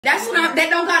That's not, that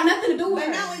don't got nothing to do with her.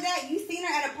 But not only that, you seen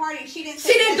her at a party. She didn't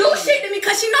do shit to me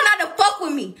because she know not to fuck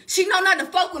with me. She know not to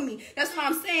fuck with me. That's what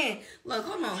I'm saying. Look,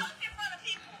 hold on.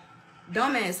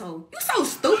 Dumb asshole. You so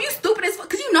stupid. You stupid as fuck.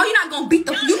 Cause you know you're not gonna beat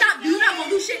the. You're not gonna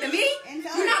do shit to me.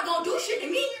 You're not gonna do shit to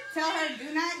me. Tell her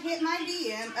do not hit my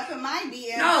DM. Up in my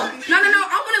DM. No.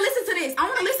 I wanna listen to this. I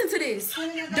wanna listen to this.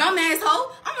 Dumb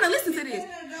asshole. I wanna listen to this.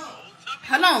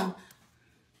 Hold on.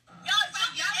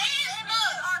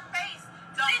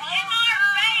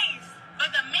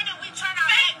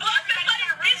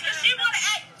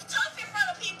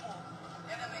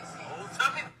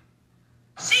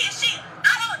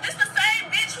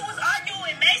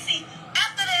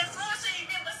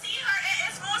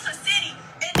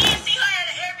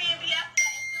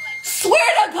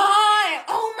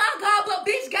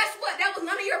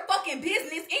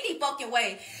 Business any fucking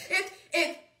way.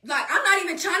 If like, I'm not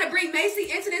even trying to bring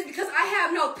Macy into this because I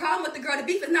have no problem with the girl. The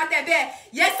beef is not that bad.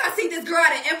 Yes, I see this girl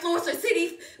at an influencer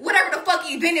city, whatever the fuck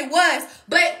event it was,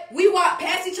 but we walked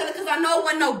past each other because I know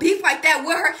wasn't no beef like that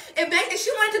with her. If she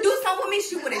wanted to do something with me,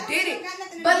 she would have did it.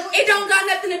 But it don't got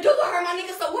nothing to do with her, my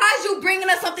nigga. So why is you bringing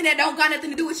up something that don't got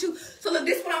nothing to do with you? So look,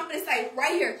 this is what I'm gonna say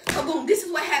right here. So boom, this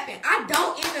is what happened. I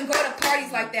don't even go to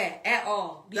parties like that at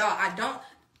all, y'all. I don't.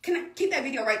 Can I keep that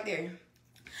video right there?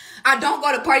 I don't go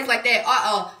to parties like that.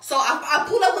 So I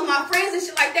pull up with my friends and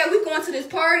shit like that. We going to this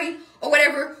party or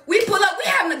whatever. We pull up. We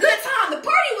having a good time. The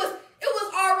party was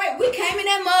alright. We came in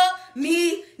that mug.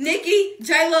 Me, Nikki,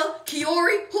 Jayla,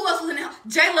 Kiori. Who else was in there?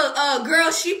 Jayla,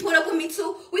 girl, she put up with me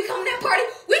too. We come to that party.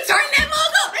 We turn that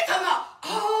mug up. They talking about,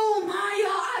 oh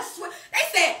Maya, I swear. They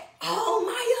said, oh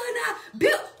Maya and I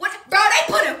built. What, bro?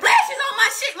 They putting flashes on my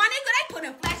shit, my nigga. They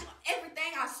putting flashes on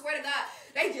everything. I swear to God.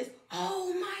 They just, oh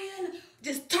Maya.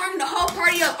 Just turning the whole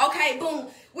party up. Okay, boom.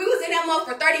 We was in that mug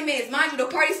for 30 minutes. Mind you, the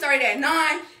party started at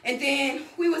 9. And then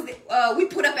we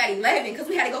put up at 11 because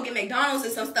we had to go get McDonald's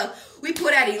and some stuff. We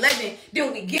put at 11.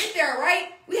 Then we get there, right?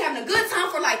 We having a good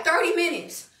time for like 30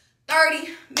 minutes. 30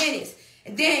 minutes.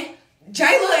 And then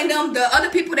Jayla and them, the other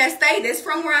people that stayed, that's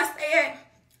from where I stay at,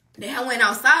 they had went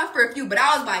outside for a few, but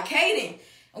I was by Caden.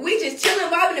 And we just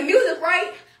chilling, vibing the music,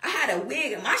 right? I had a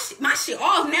wig and my shit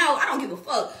off now. I don't give a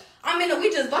fuck. We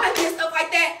just vibing and stuff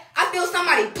like that. I feel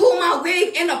somebody pull my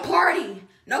wig in the party.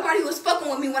 Nobody was fucking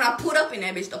with me when I put up in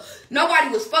that bitch though. Nobody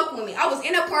was fucking with me. I was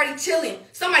in a party chilling.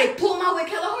 Somebody pulled my wig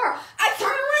hella hard. I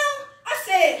turned around. I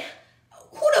said,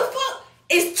 who the fuck?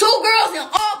 It's two girls in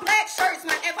all black shirts,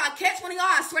 man. If I catch one of y'all,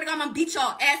 I swear to God, I'm gonna beat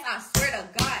y'all ass. I swear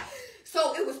to God.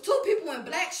 So it was two people in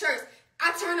black shirts.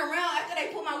 I turned around after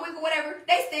they pulled my wig or whatever.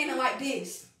 They standing like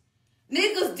this.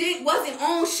 Niggas wasn't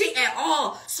on shit at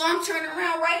all. So I'm turning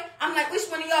around, right? I'm like, which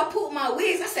one of y'all pulled my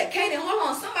wigs? I said, Kaden, hold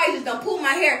on. Somebody just done pulled my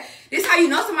hair. This how you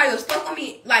know somebody was fucking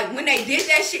me. Like, when they did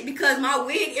that shit, because my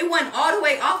wig, it wasn't all the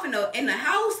way off in the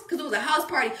house, because it was a house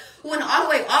party. It wasn't all the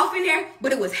way off in there,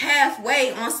 but it was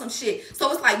halfway on some shit.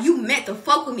 So it's like, you meant to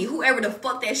fuck with me. Whoever the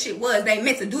fuck that shit was, they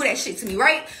meant to do that shit to me,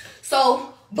 right?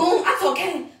 So, boom, I told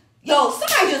Kaden, yo,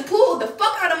 somebody just pulled the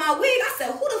fuck out of my wig. I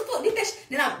said, who the fuck did that shit?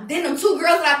 Then them two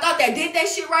girls that I thought that did that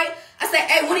shit right, I said,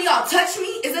 hey, one of y'all touch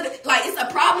me? Is it like it's a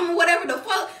problem or whatever the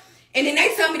fuck? And then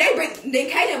they tell me then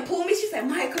Kaden pulled me. She said,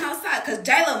 Mike, come outside. Cause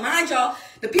Jayla, mind y'all,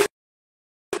 the people,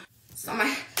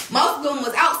 most of them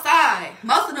was outside.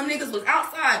 Most of them niggas was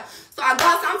outside. So I go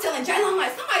outside, I'm telling Jayla, I'm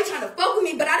like, somebody trying to fuck with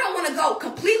me, but I don't want to go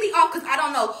completely off because I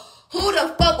don't know who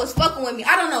the fuck was fucking with me.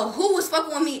 I don't know who was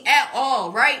fucking with me at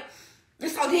all, right? And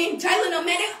so then Jayla and them,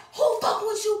 man, who fucking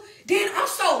with you? Then I'm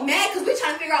so mad because we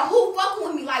trying to figure out who fucking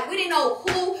with me. Like, we didn't know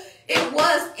who it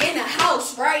was in the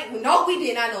house, right? No, we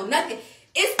did not know nothing.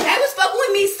 They was fucking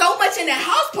with me so much in the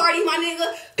house party, my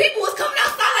nigga. People was coming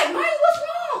outside like, Maya, what's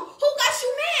wrong? Who got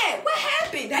you mad? What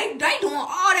happened? They doing all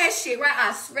that shit, right?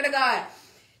 I swear to God.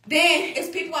 Then it's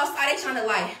people outside, they trying to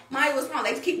like, Maya, what's wrong?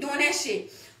 They keep doing that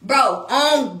shit. Bro,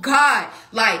 oh God.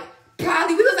 Like,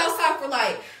 probably we was outside for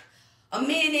like a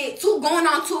minute, going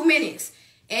on 2 minutes.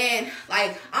 And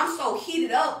like, I'm so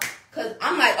heated up because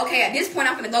I'm like, okay, at this point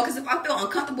I'm finna go because if I feel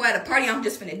uncomfortable at a party, I'm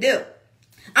just finna dip.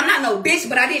 I'm not no bitch,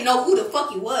 but I didn't know who the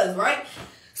fuck he was, right?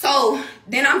 So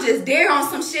then I'm just there on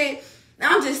some shit.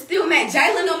 And I'm just still mad.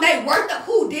 Jayla and them, they worked up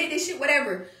who did this shit,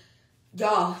 whatever.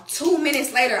 Y'all, 2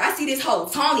 minutes later, I see this whole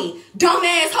TONI,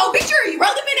 dumbass hoe, bitch, you're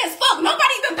irrelevant as fuck.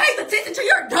 Nobody even pays attention to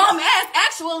your dumb ass,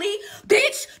 actually,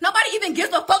 bitch. Nobody even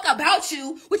gives a fuck about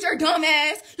you with your dumb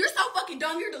ass. You're so fucking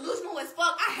dumb. You're delusional as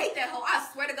fuck. I hate that hoe. I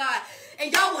swear to God.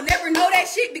 And y'all will never know that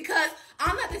shit because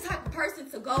I'm not the type of person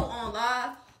to go on live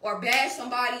or bash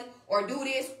somebody or do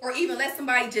this or even let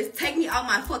somebody just take me out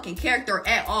my fucking character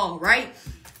at all, right?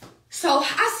 So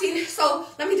I see this. So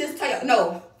let me just tell you,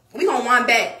 no. We gonna wind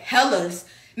back hellas.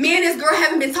 Me and this girl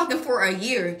haven't been talking for a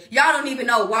year. Y'all don't even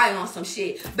know why on some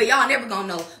shit. But y'all never gonna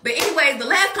know. But anyways, the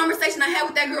last conversation I had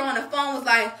with that girl on the phone was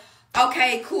like,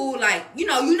 okay, cool. Like, you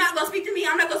know, you're not gonna speak to me.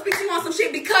 I'm not gonna speak to you on some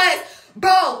shit because,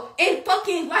 bro, in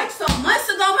fucking like some months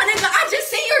ago, my nigga, I just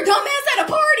seen your dumb ass at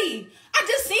a party. I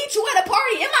just seen you at a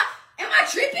party. Am I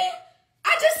tripping?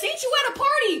 I just seen you at a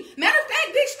party. Matter of fact,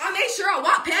 bitch, I made sure I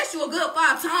walked past you a good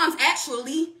 5 times,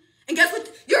 actually. And guess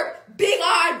what? Your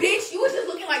big-eyed bitch, you was just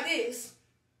looking like this.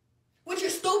 With your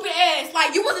stupid ass.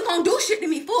 Like, you wasn't gonna do shit to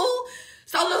me, fool.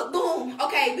 So, look, boom.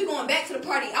 Okay, we going back to the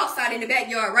party outside in the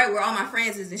backyard, right, where all my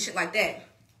friends is and shit like that.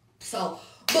 So,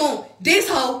 boom. This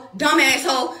hoe, dumbass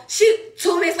hoe, she,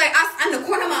 2 minutes later, in the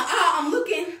corner of my eye, I'm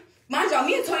looking. Mind y'all,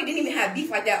 me and Tony didn't even have beef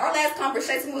like that. Our last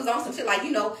conversation was on some shit like,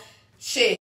 you know,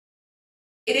 shit.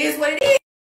 It is what it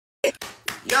is.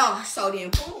 Y'all, so then,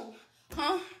 boom.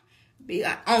 Huh? Be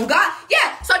like, on God.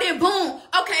 Yeah, so then, boom.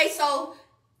 Okay, so...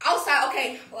 outside,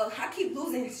 okay, well, I keep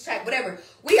losing track, whatever.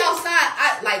 We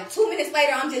outside, like 2 minutes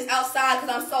later, I'm just outside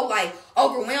because I'm so, like,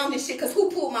 overwhelmed and shit because who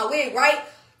pulled my wig, right?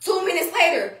 2 minutes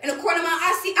later, in the corner of my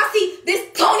eye, I see this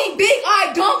Tony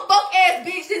big-eyed, dumb fuck-ass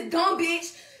bitch, this dumb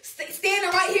bitch, standing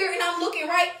right here, and I'm looking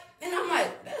right, and I'm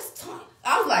like, that's Tony.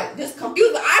 I was like, just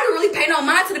confused, but I didn't really pay no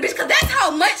mind to the bitch because that's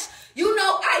how much, you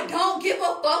know, I don't give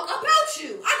a fuck about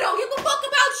you. I don't give a fuck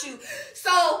about you. So,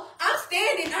 I'm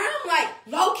standing and I'm like,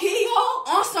 low-key,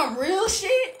 y'all, on some real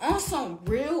shit, on some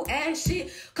real ass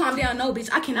shit. Calm down. No, bitch,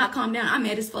 I cannot calm down. I'm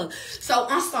mad as fuck. So,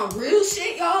 on some real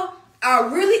shit, y'all,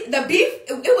 the beef,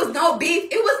 it was no beef.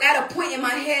 It was at a point in my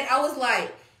head, I was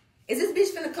like, is this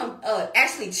bitch finna come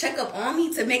actually check up on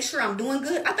me to make sure I'm doing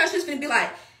good? I thought she was finna be like,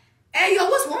 hey, yo,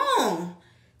 what's wrong?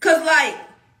 Because, like,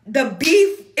 the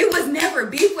beef, it was never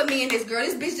beef with me and this girl.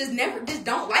 This bitch just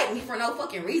don't like me for no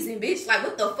fucking reason, bitch. Like,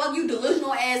 what the fuck, you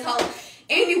delusional asshole.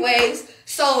 Anyways,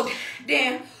 so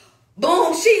then,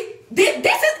 boom,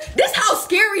 this how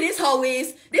scary this hoe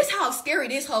is. This how scary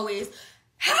this hoe is.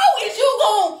 How is you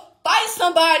gonna fight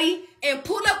somebody and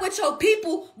pull up with your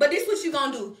people, but this what you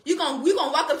gonna do? You gonna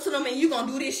walk up to them and you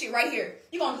gonna do this shit right here.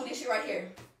 You gonna do this shit right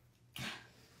here.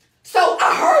 So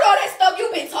I heard all that stuff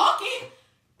you been talking.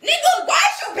 Nigga, why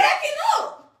is you backing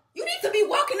up? You need to be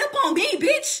walking up on me,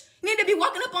 bitch. You need to be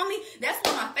walking up on me. That's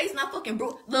why my face not fucking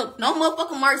broke. Look, no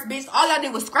motherfucking marks, bitch. All y'all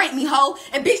did was scrape me, hoe.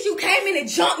 And bitch, you came in and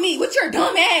jumped me with your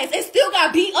dumb ass and still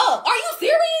got beat up. Are you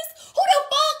serious? Who the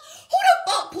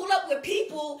fuck pull up with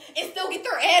people and still get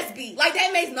their ass beat? Like,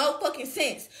 that makes no fucking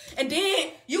sense. And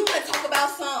then you want to talk about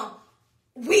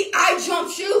I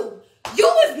jumped you. You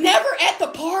was never at the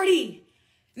party.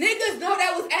 Niggas know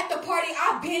that was at the party.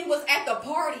 I been was at the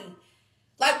party.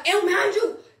 Like, and mind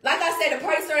you, like I said, the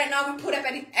party started at 9. We put up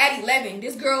at 11.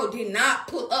 This girl did not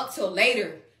pull up till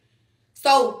later.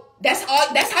 So that's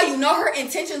how you know her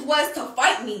intentions was to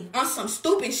fight me on some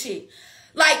stupid shit.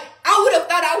 Like, I would have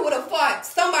thought I would have fought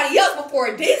somebody else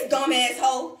before this dumb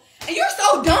asshole. And you're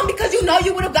so dumb because you know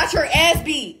you would have got your ass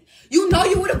beat. You know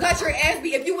you would have got your ass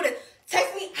beat if you would have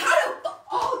texted me. How the fuck?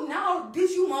 Oh, no,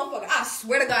 bitch, you motherfucker. I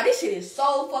swear to God, this shit is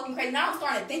so fucking crazy. Now I'm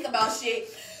starting to think about shit.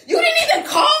 You didn't even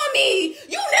call me.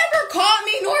 You never called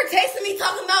me nor texted me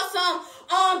talking about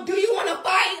do you want to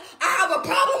fight? I have a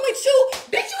problem with you.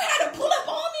 Bitch, you had to pull up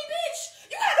on me,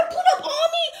 bitch. You had to pull up on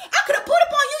me. I could have put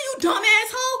up on you, you dumb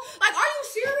asshole. Like, are you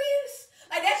serious?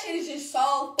 Like, that shit is just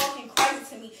so fucking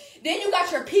crazy to me. Then you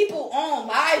got your people on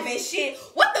live and shit.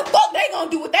 What the fuck they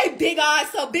gonna do with they big eyes?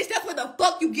 So, bitch, that's where the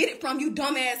fuck you get it from, you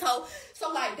dumb asshole.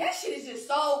 So, like, that shit is just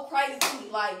so crazy to me.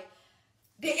 Like,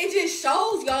 it just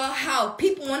shows y'all how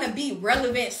people want to be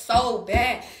relevant so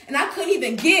bad. And I couldn't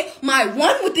even get my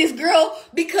one with this girl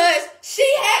because she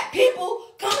had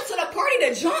people coming to the party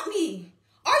to jump me.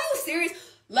 Are you serious?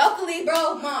 Luckily,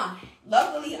 bro,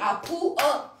 luckily I pulled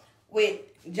up with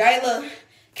Jayla,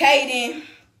 Kaden,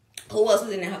 who else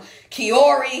was in there?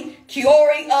 Kiori,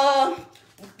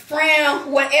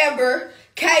 Fran, whatever,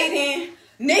 Kaden,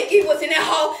 Nikki was in that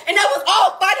hole, and that was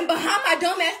all fighting behind my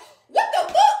dumb ass. What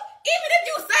the fuck? Even if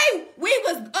you say we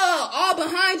was all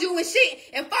behind you and shit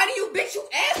and fighting you, bitch, you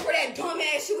asked for that dumb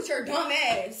ass shit with your dumb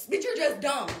ass. Bitch, you're just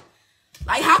dumb.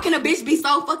 Like, how can a bitch be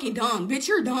so fucking dumb? Bitch,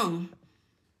 you're dumb.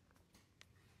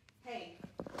 Hey.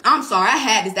 I'm sorry, I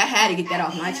had to get that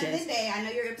off my chest. At the end of the day, I know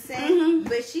you're upset,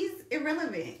 but she's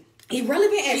irrelevant.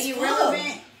 Irrelevant as fuck.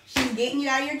 Irrelevant. She's getting you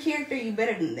out of your character. You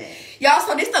better than that. Y'all,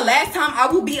 so this the last time I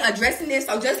will be addressing this.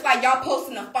 So just like y'all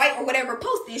posting a fight or whatever,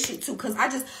 post this shit too. Cause I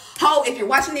just hope if you're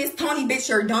watching this, Tony, bitch,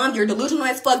 you're dumb. You're delusional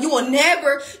as fuck. You would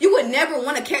never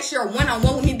want to catch your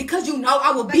one-on-one with me because you know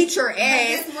I will beat your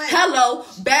ass. Hello,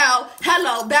 bow.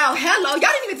 Y'all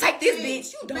didn't even take this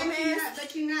bitch. You dumbass.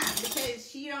 But you're not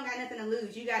because she don't got nothing to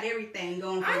lose. You got everything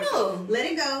going for you. I know. Let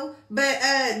it go. But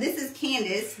this is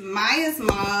Candace, Maya's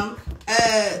mom,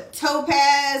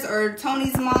 Topaz or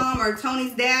Tony's mom or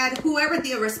Tony's dad, whoever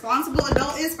the responsible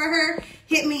adult is for her,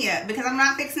 hit me up, because I'm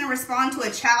not fixing to respond to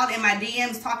a child in my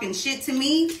DMs talking shit to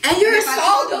me. And you're if so I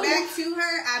talk dumb. back to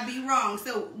her, I'd be wrong.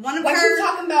 So one of What her. you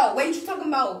talking about? What you talking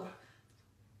about?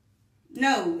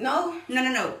 No. No?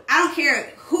 No. I don't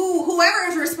care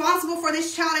whoever is responsible for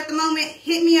this child at the moment,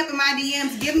 hit me up in my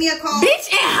DMs, give me a call.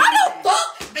 Bitch, and how the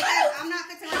fuck? Because I'm not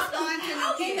fixing to respond to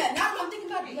no kid. Now that I'm thinking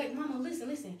about it, like, mama,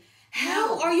 listen.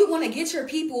 How are you gonna get your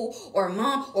people or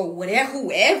mom or whatever,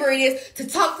 whoever it is, to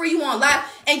talk for you on live,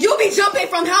 and you'll be jumping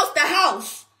from house to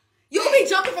house? You'll be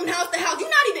jumping from house to house. You're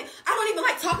not even, I don't even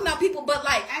like talking about people, but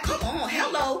like, come on,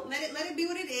 hello. Let it be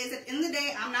what it is. At the end of the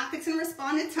day, I'm not fixing to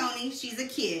respond to Tony. She's a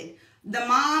kid. The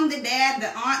mom, the dad, the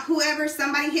aunt, whoever,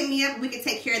 somebody hit me up. We could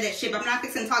take care of that shit. But I'm not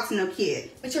fixing to talk to no kid.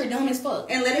 But you're dumb as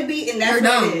fuck. And let it be. And that's You're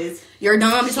what dumb. it is. You're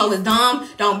dumb. This whole is dumb.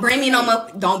 Don't bring me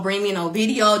Don't bring me no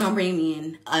video. Don't bring me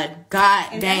in a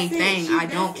goddamn thing. I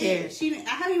don't care. I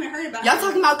haven't even heard about y'all her.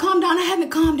 talking about calm down. I haven't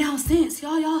calmed down since.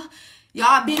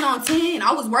 Y'all been on 10.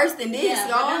 I was worse than this,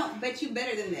 y'all. But you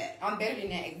better than that. I'm better than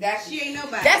that. Exactly. She ain't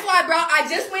nobody. That's why, bro. I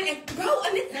just went and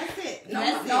That's it.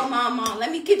 No, mom.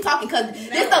 Let me keep talking, cause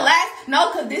this the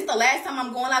last time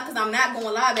I'm going live, cause I'm not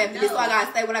going live after this. So I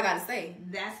gotta say what I gotta say.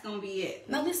 That's gonna be it.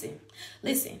 No, listen.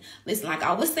 Like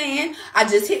I was saying, I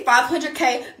just hit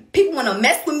 500K. People want to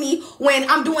mess with me when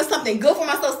I'm doing something good for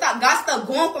myself. Got stuff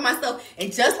going for myself.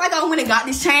 And just like I went and got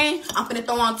this chain, I'm finna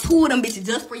throw on 2 of them bitches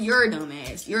just for your dumb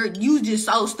ass. You just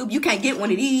so stupid. You can't get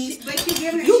one of these. But you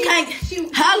giving her.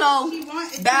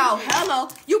 Hello.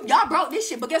 Y'all broke this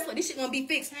shit, but guess what? This shit gonna be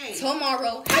fixed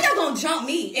tomorrow. How y'all gonna jump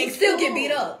me and still get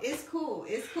beat up? It's cool.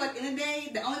 At the end of the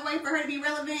day, the only way for her to be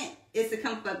relevant is to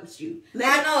come fuck with you.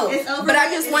 I know. It's over. But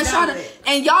I just want y'all to,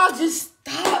 and y'all just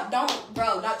stop. Don't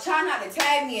try not to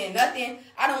tag me in nothing.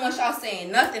 I don't want y'all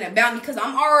saying nothing about me, because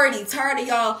I'm already tired of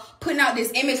y'all putting out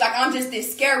this image like I'm just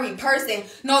this scary person.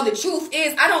 No, the truth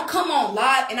is, I don't come on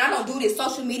live and I don't do this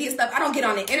social media stuff. I don't get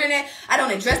on the internet. I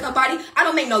don't address nobody. I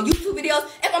don't make no YouTube videos.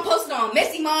 If I'm posted on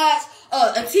Messy Mods,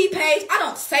 a T page, I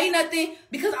don't say nothing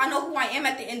because I know who I am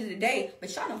at the end of the day.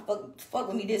 But y'all don't fuck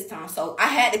with me this time. So I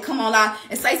had to come on live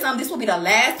and say something. This will be the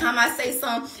last time I say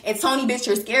something. And Tony, bitch,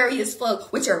 you're scary as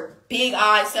fuck with your big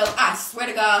eyes self. I swear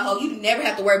to God, ho, you never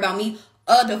have to worry about me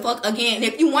the fuck again. And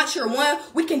if you want your one,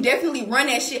 we can definitely run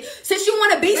that shit. Since you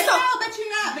want to be but you're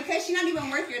not, because she's not even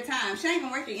worth your time. She ain't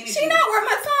even worth your energy. She not worth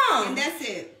my time. And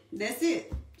that's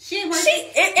it. She ain't worth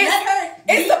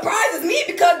it surprises me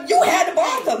because you had the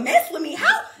balls to mess with me.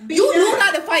 How? You knew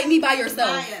not to fight me by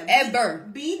yourself. Ever.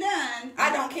 Be done.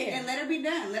 I don't care. And let her be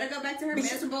done. Let her go back to her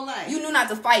miserable life. You knew not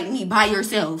to fight me by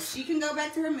yourself. She can go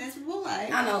back to her miserable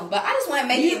life. I know, but I just want to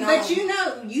make it known. But you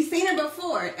know, you seen her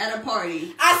before at a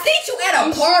party. I seen you at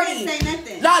a party. She didn't say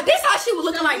nothing. Nah, this how she was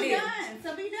looking like this.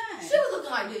 So be done. She was looking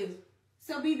like this.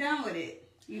 So be done with it.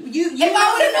 If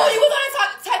I would have known you was on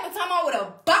the type of time, I would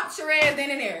have bopped your ass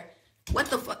in there. What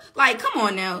the fuck? Like, come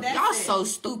on now. Y'all so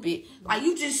stupid. Like,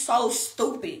 you just so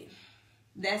stupid.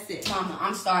 That's it. Mama,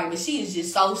 I'm sorry, but she is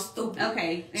just so stupid.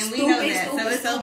 Okay, and we know that. So it's okay.